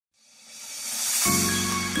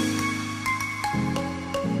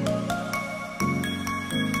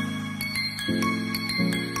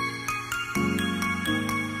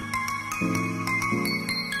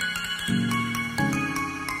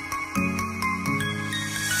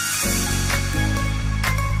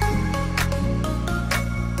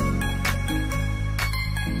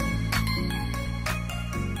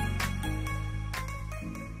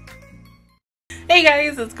Hey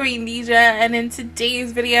guys, it's Queendija, and in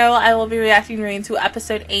today's video, I will be reacting to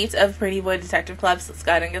episode 8 of Pretty Boy Detective Club. So let's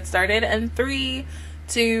go ahead and get started. And 3,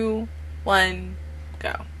 2, 1,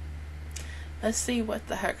 go. Let's see what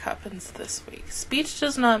the heck happens this week. Speech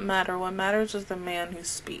does not matter. What matters is the man who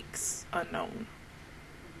speaks. Unknown.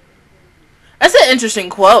 That's an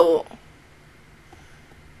interesting quote.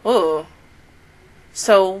 Ooh.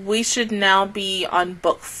 So we should now be on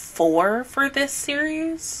book 4 for this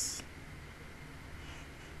series.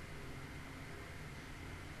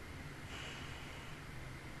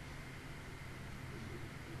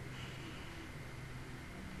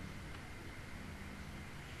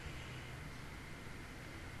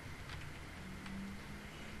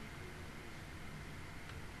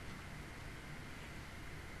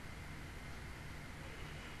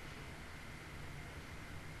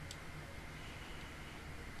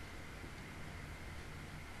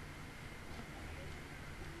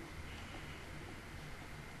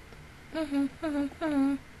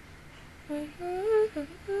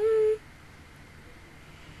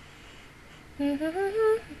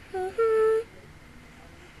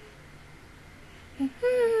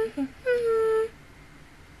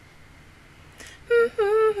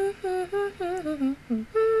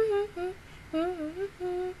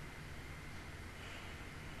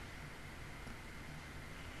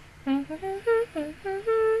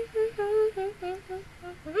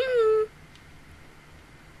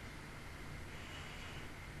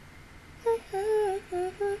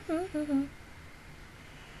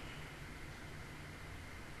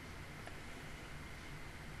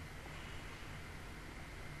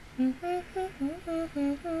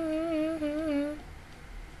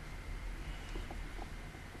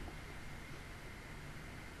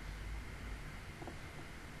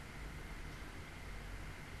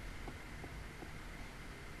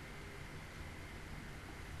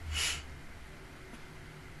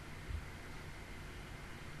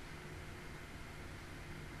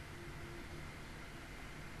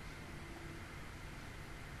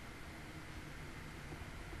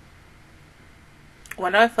 Why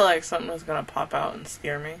do I feel like something was gonna pop out and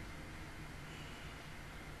scare me?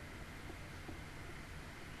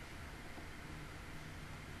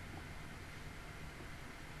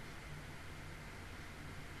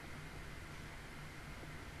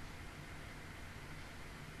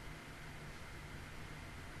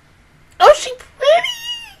 Oh, she pretty!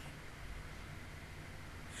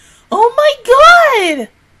 Oh my god!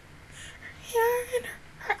 Her hair and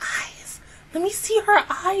her eyes. Let me see her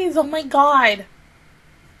eyes. Oh my god.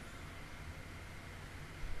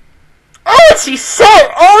 Oh, she's so.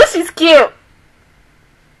 Oh, she's cute.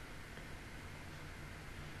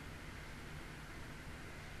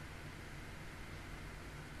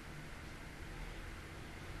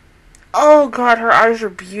 Oh god, her eyes are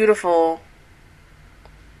beautiful.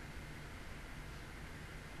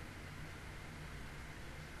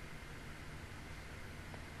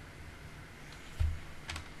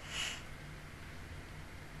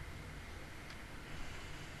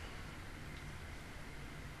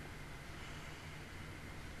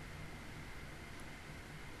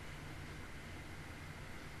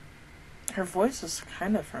 Her voice is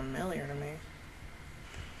kind of familiar to me.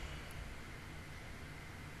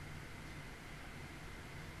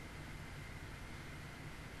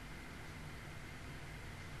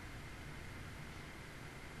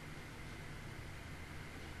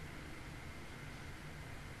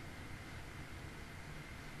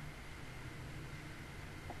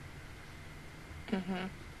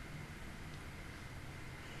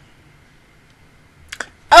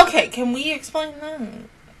 Okay, can we explain that?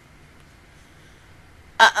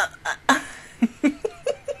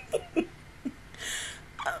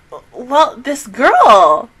 Well, this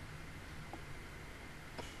girl.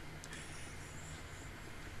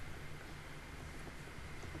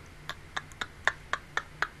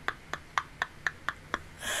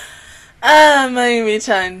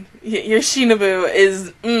 Mayumi-chan, your Shinobu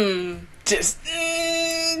is, just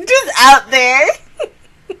out there.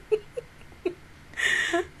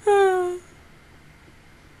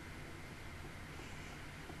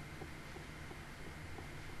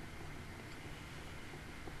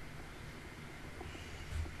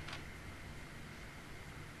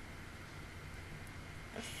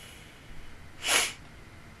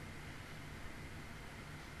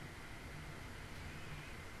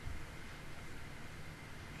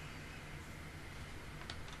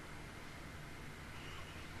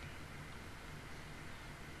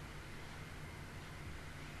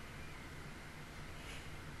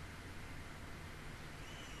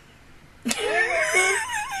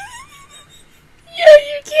 Yeah,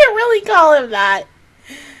 you can't really call him that.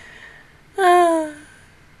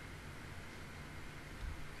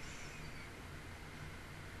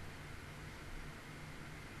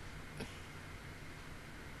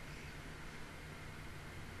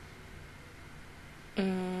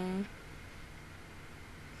 Mm.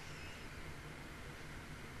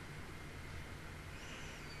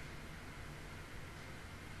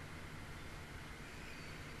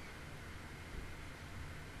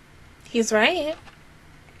 He's right.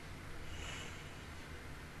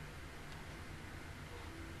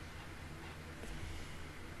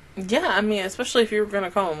 Yeah, I mean, especially if you were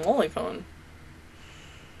gonna call him Lolicon.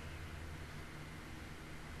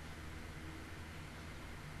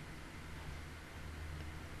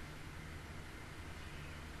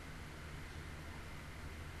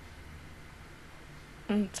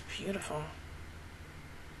 It's beautiful.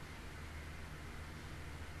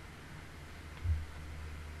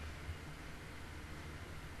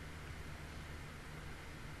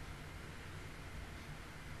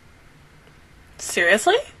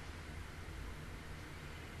 Seriously?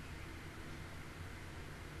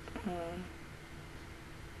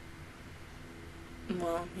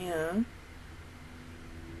 Well, yeah.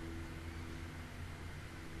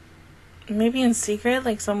 Maybe in secret,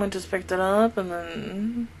 like someone just picked it up and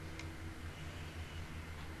then...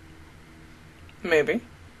 Maybe.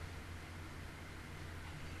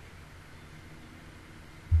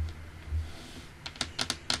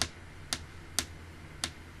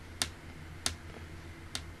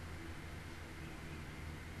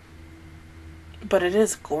 But it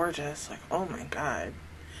is gorgeous. Like, oh my god.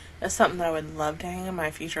 That's something that I would love to hang in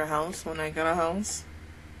my future house when I get a house.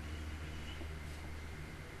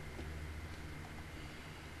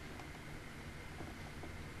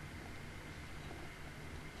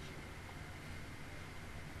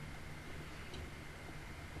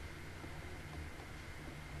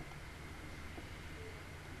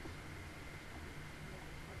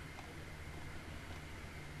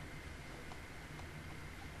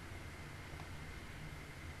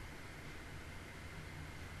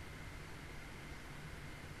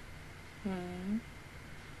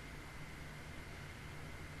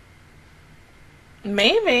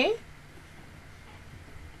 Maybe.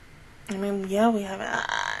 I mean, yeah, we have it.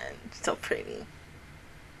 It's so pretty.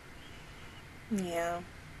 Yeah.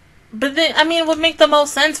 But then, I mean, it would make the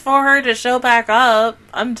most sense for her to show back up.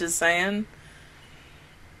 I'm just saying.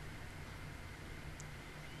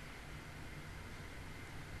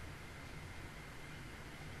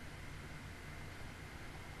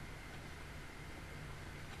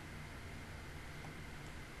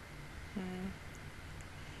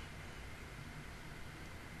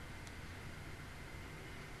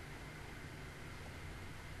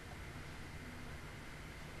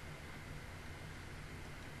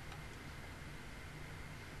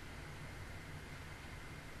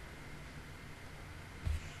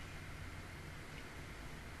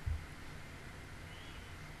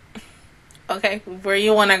 Okay, where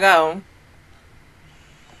you want to go?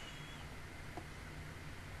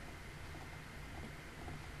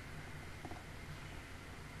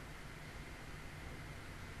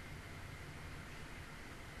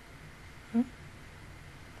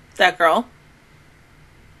 That girl.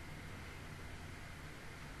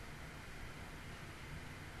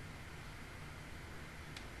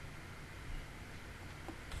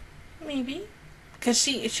 Maybe. Because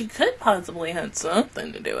she could possibly have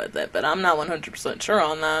something to do with it, but I'm not 100% sure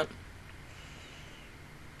on that.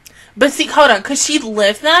 But see, hold on. Could she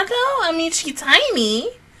lift that, though? I mean, she's tiny.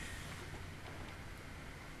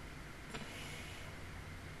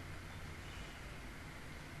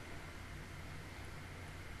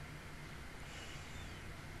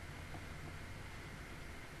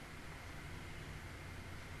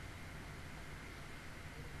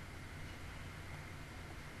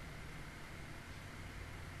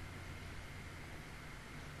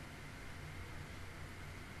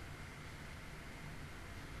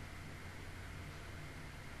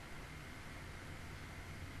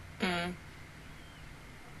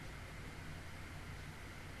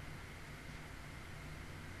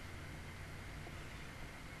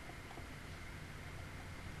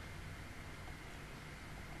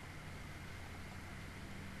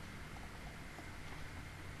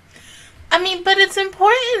 I mean, but it's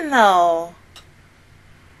important, though.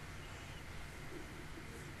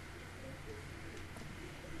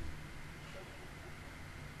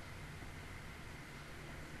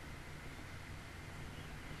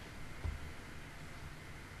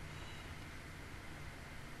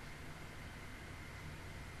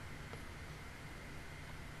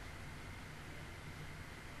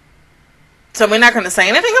 So we're not going to say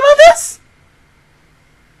anything about this?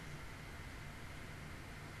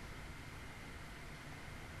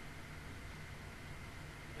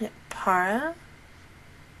 Para?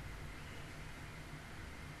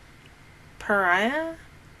 Pariah?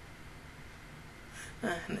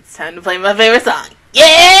 And it's time to play my favorite song.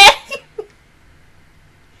 Yeah!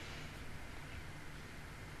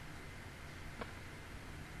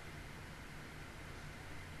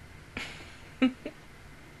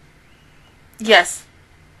 Yes.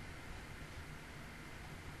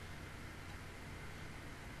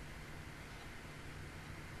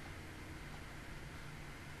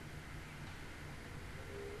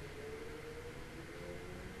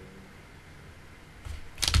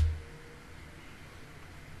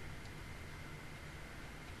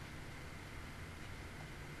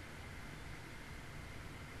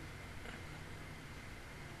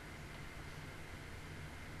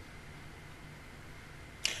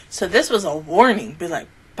 So this was a warning. Be like,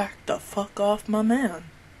 back the fuck off my man.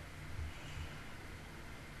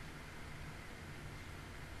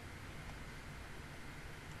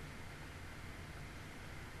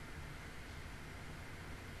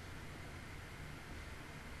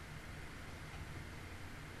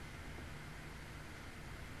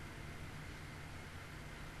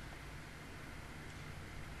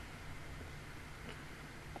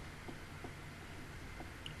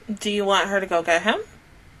 Do you want her to go get him?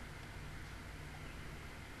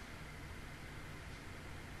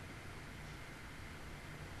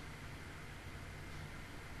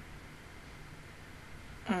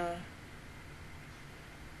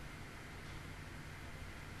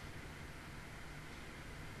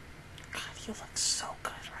 You look so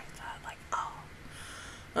good right there. Like, oh.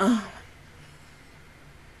 Oh.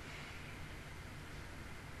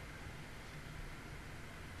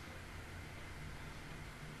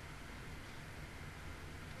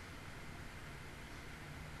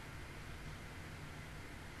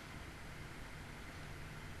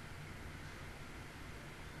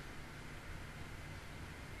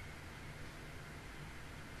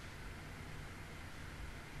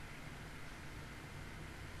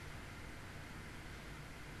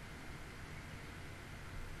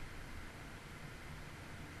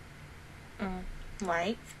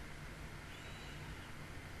 Like?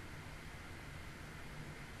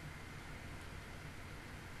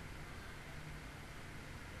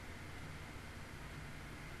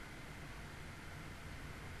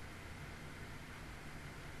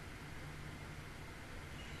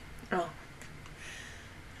 Oh.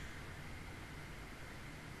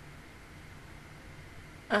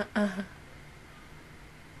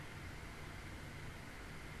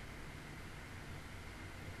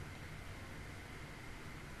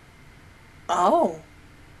 Oh.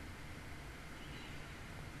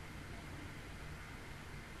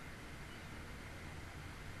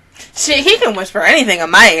 Shit, he can whisper anything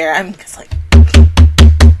in my ear. I'm just like...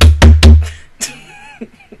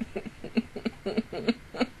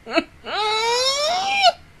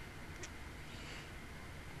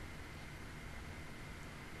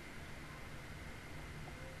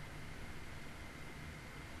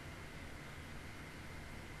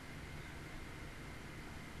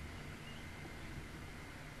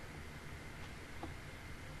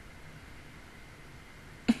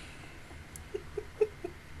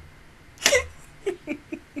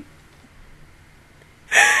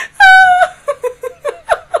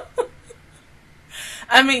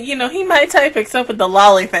 I mean, you know, he might type except with the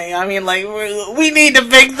lolly thing. I mean, like, we need to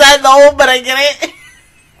fix that though, but I get it.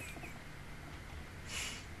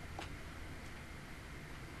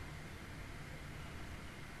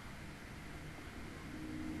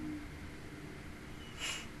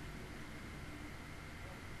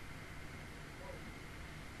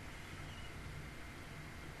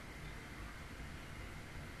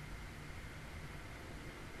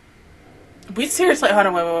 We seriously, hold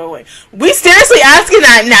on, wait. We seriously asking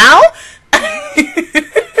that now?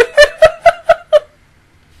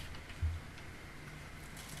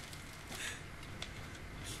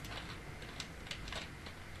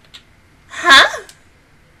 Huh?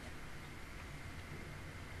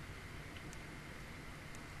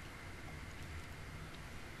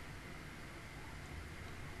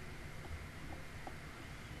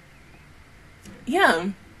 Yeah.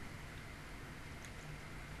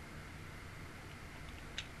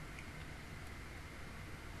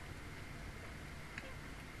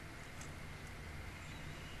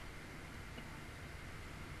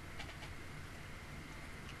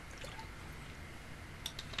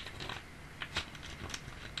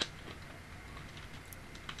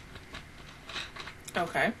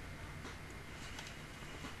 Okay.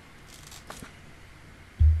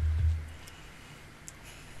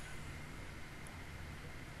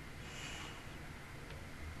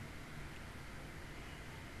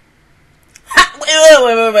 Ha!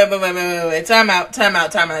 Wait. Time out.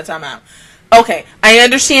 Okay, I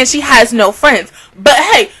understand she has no friends, but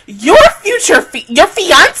hey, your your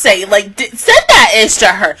fiance, like, said that ish to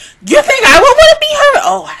her. You think I would want to be her?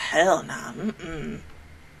 Oh, hell nah.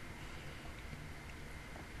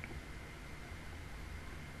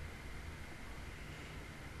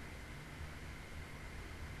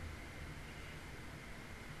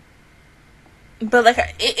 But,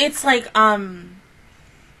 like, it's like,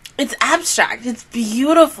 it's abstract. It's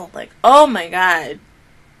beautiful. Like, oh my god.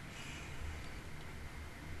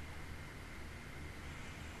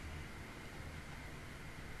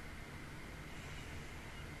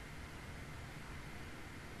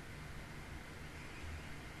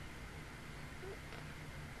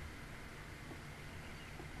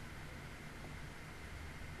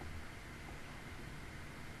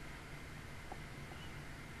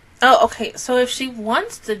 Oh, okay. So if she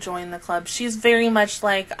wants to join the club, she's very much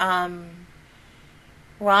like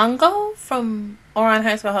Rango from Ouran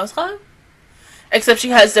High School Host Club, except she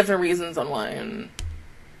has different reasons on why. And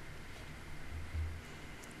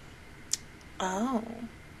oh,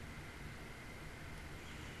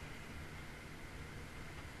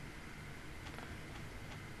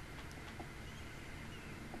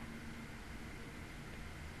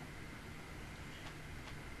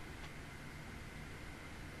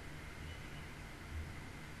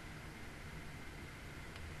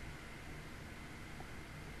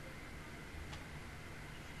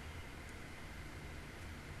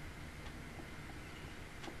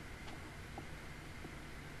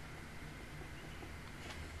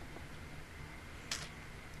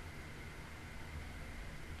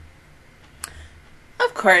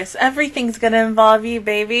 of course, everything's gonna involve you,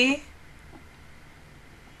 baby.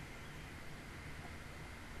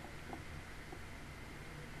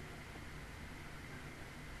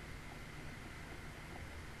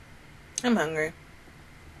 I'm hungry.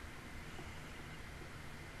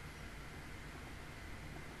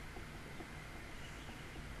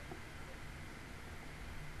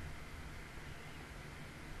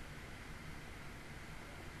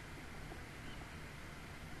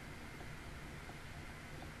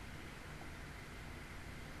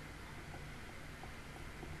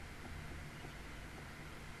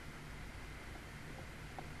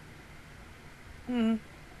 Hmm.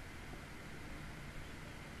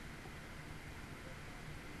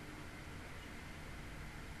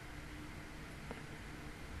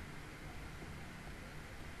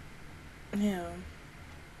 Yeah.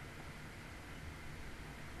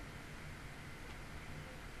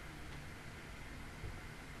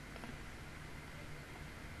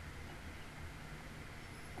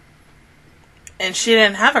 And she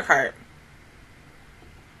didn't have a cart.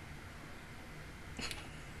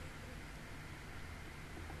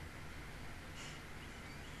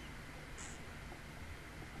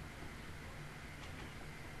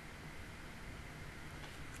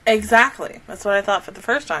 Exactly. That's what I thought for the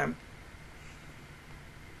first time.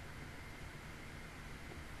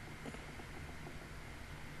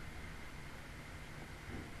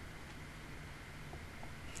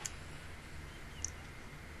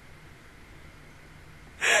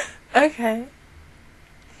 Okay.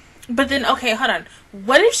 But then, okay, hold on.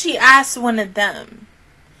 What if she asked one of them?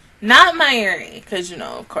 Not Mayuri, because, you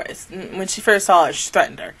know, of course, when she first saw her, she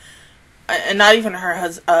threatened her. And not even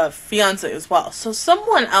her fiance as well. So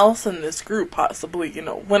someone else in this group possibly, you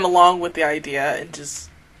know, went along with the idea and just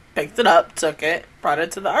picked it up, took it, brought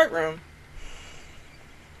it to the art room.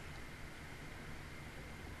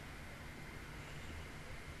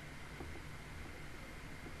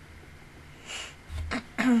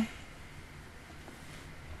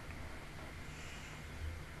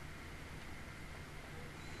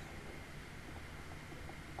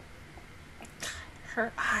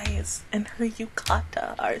 Her eyes and her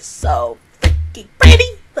yukata are so freaking pretty.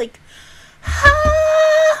 Like,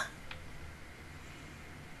 ah.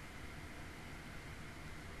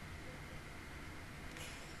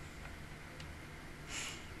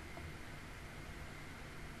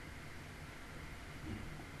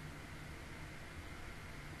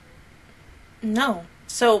 No.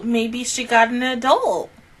 So maybe she got an adult.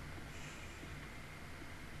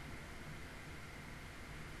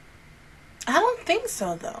 I don't think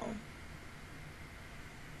so, though.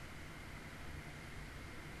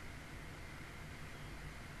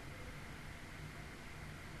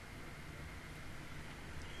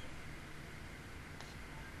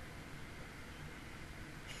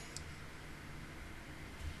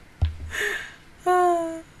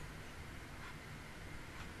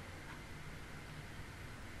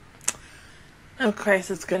 Of course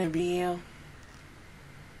it's gonna be you.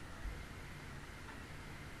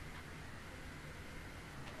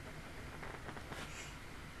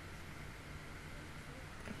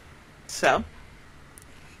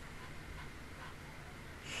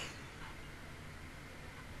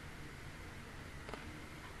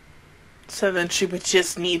 So then she would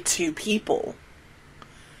just need two people.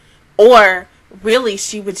 Or really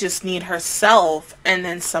she would just need herself and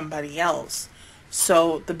then somebody else.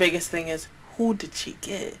 So the biggest thing is, who did she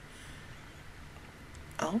get?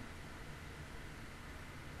 Oh.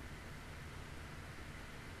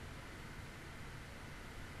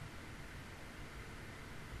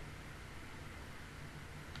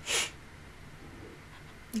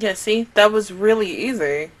 Yeah, see? That was really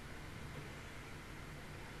easy.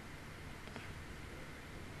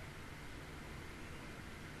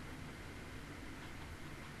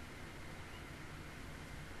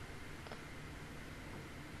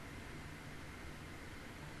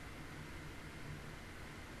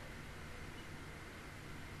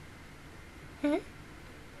 Hmm?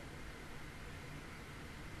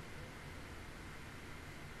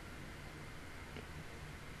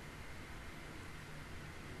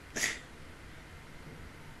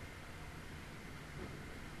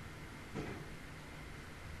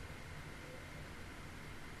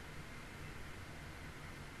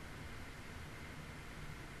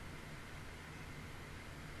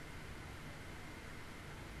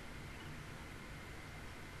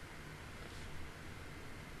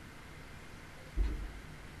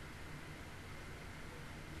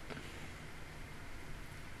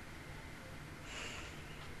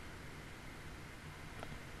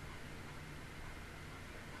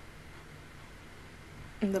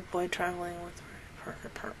 The boy traveling with Parker,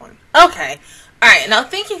 part 1. Okay. Alright, now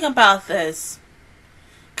thinking about this,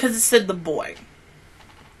 because it said the boy.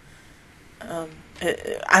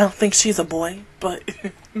 I don't think she's a boy, but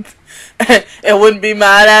it wouldn't be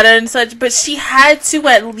mad at her and such, but she had to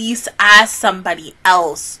at least ask somebody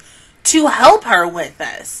else to help her with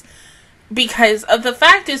this. Because of the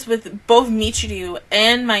fact is, with both Michiru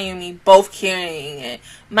and Mayumi both carrying it,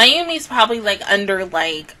 Mayumi's probably like under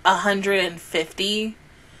like 150.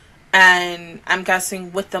 And I'm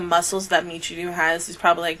guessing with the muscles that Michiru has, he's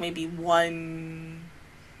probably like maybe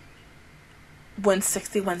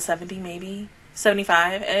 160, 170 maybe.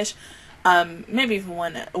 75-ish. Maybe even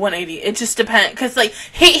 180. It just depends. Because like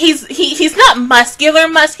he's not muscular,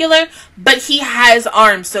 but he has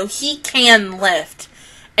arms, so he can lift.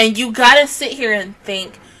 And you gotta sit here and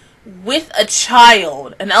think, with a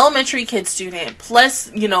child, an elementary kid student, plus,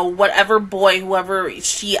 you know, whatever boy, whoever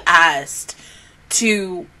she asked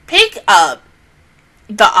to pick up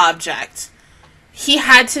the object, he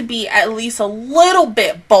had to be at least a little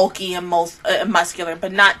bit bulky and muscular,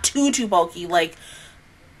 but not too bulky. Like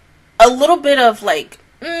a little bit of like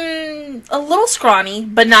a little scrawny,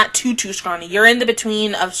 but not too scrawny. You're in the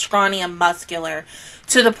between of scrawny and muscular,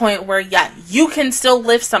 to the point where, yeah, you can still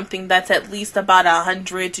lift something that's at least about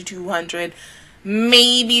 100 to 200,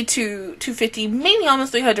 maybe 250, maybe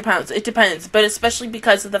almost 300 pounds. It depends. But especially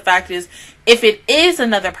because of the fact is, if it is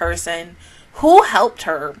another person who helped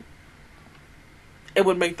her, it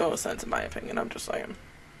would make the most sense in my opinion. I'm just saying.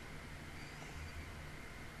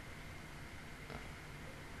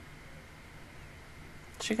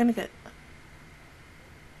 She's gonna get...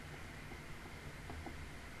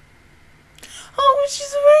 Oh,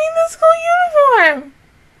 she's wearing the school uniform!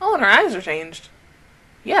 Oh, and her eyes are changed.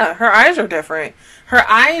 Yeah, her eyes are different. Her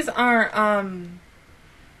eyes are,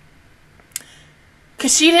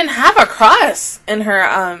 because she didn't have a cross in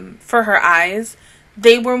her, for her eyes.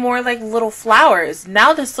 They were more like little flowers.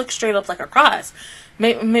 Now this looks straight up like a cross.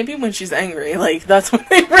 Maybe when she's angry, like, that's when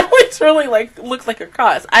they really, like, look like a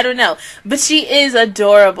cross. I don't know. But she is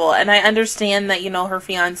adorable, and I understand that, you know, her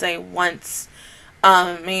fiance wants,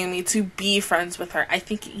 Mayumi to be friends with her. I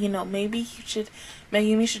think, you know, maybe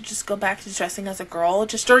Mayumi should just go back to dressing as a girl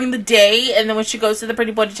just during the day, and then when she goes to the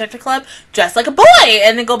Pretty Boy Detective Club, dress like a boy,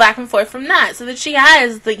 and then go back and forth from that, so that she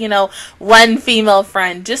has the, you know, one female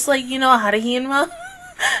friend, just like, you know, Haruhi and Rango,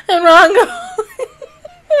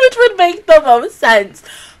 which would make the most sense.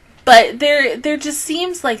 But there just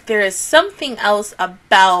seems like there is something else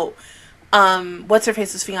about what's her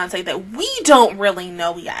face's fiance that we don't really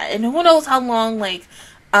know yet, and who knows how long, like,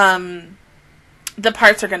 the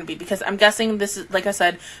parts are going to be, because I'm guessing this is, like I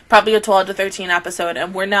said, probably a 12 to 13 episode,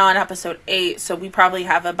 and we're now on episode 8, so we probably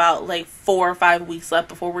have about like 4 or 5 weeks left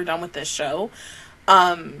before we're done with this show.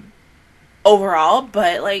 overall.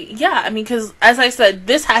 But like, yeah, I mean, because as I said,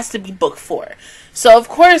 this has to be book 4. So of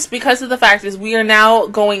course, because of the fact is we are now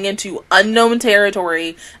going into unknown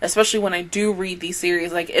territory, especially when I do read these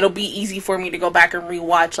series, like it'll be easy for me to go back and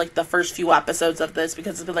rewatch like the first few episodes of this,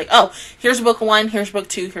 because it'll be like, oh, here's book 1, here's book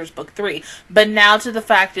 2, here's book 3. But now to the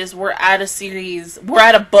fact is we're at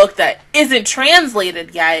a book that isn't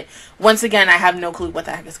translated yet. Once again, I have no clue what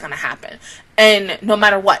the heck is going to happen. And no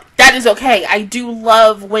matter what, that is okay. I do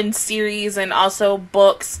love when series and also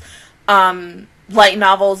books, light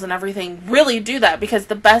novels and everything really do that, because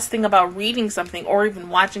the best thing about reading something or even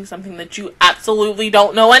watching something that you absolutely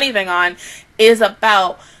don't know anything on is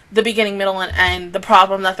about the beginning, middle, and end, the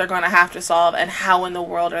problem that they're going to have to solve, and how in the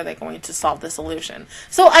world are they going to solve the solution.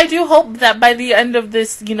 So I do hope that by the end of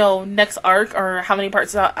this, you know, next arc, or how many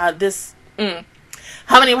parts this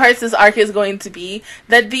arc is going to be,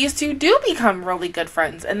 that these two do become really good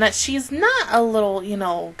friends, and that she's not a little, you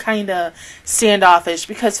know, kind of standoffish,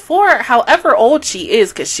 because for however old she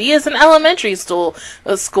is, because she is an elementary school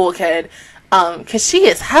kid, because she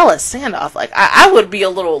is hella standoff. Like, I would be a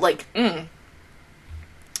little, like,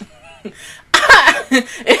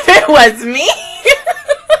 if it was me,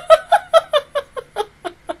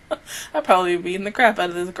 I'd probably be beating the crap out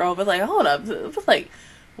of this girl, but like, hold up, but like,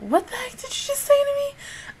 what the heck did you just say to me?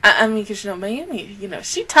 I mean, because, you know, Miami, you know,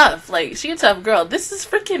 she tough. Like, she a tough girl. This is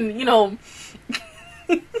freaking, you know,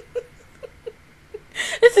 this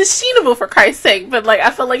is Sheenabu, for Christ's sake. But, like, I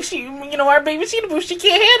feel like she, you know, our baby Sheenabu, she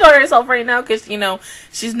can't handle herself right now, because, you know,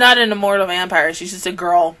 she's not an immortal vampire. She's just a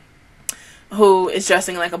girl who is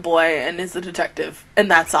dressing like a boy and is a detective. And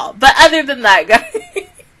that's all. But other than that, guys...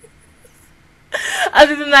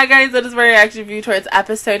 that is my reaction view towards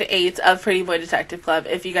episode 8 of Pretty Boy Detective Club.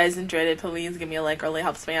 If you guys enjoyed it, please give me a like, really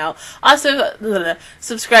helps me out. Also,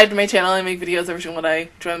 subscribe to my channel. I make videos every single day.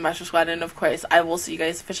 Join the Master Squad, and of course, I will see you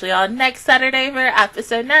guys officially on next Saturday for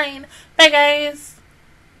episode 9. Bye, guys!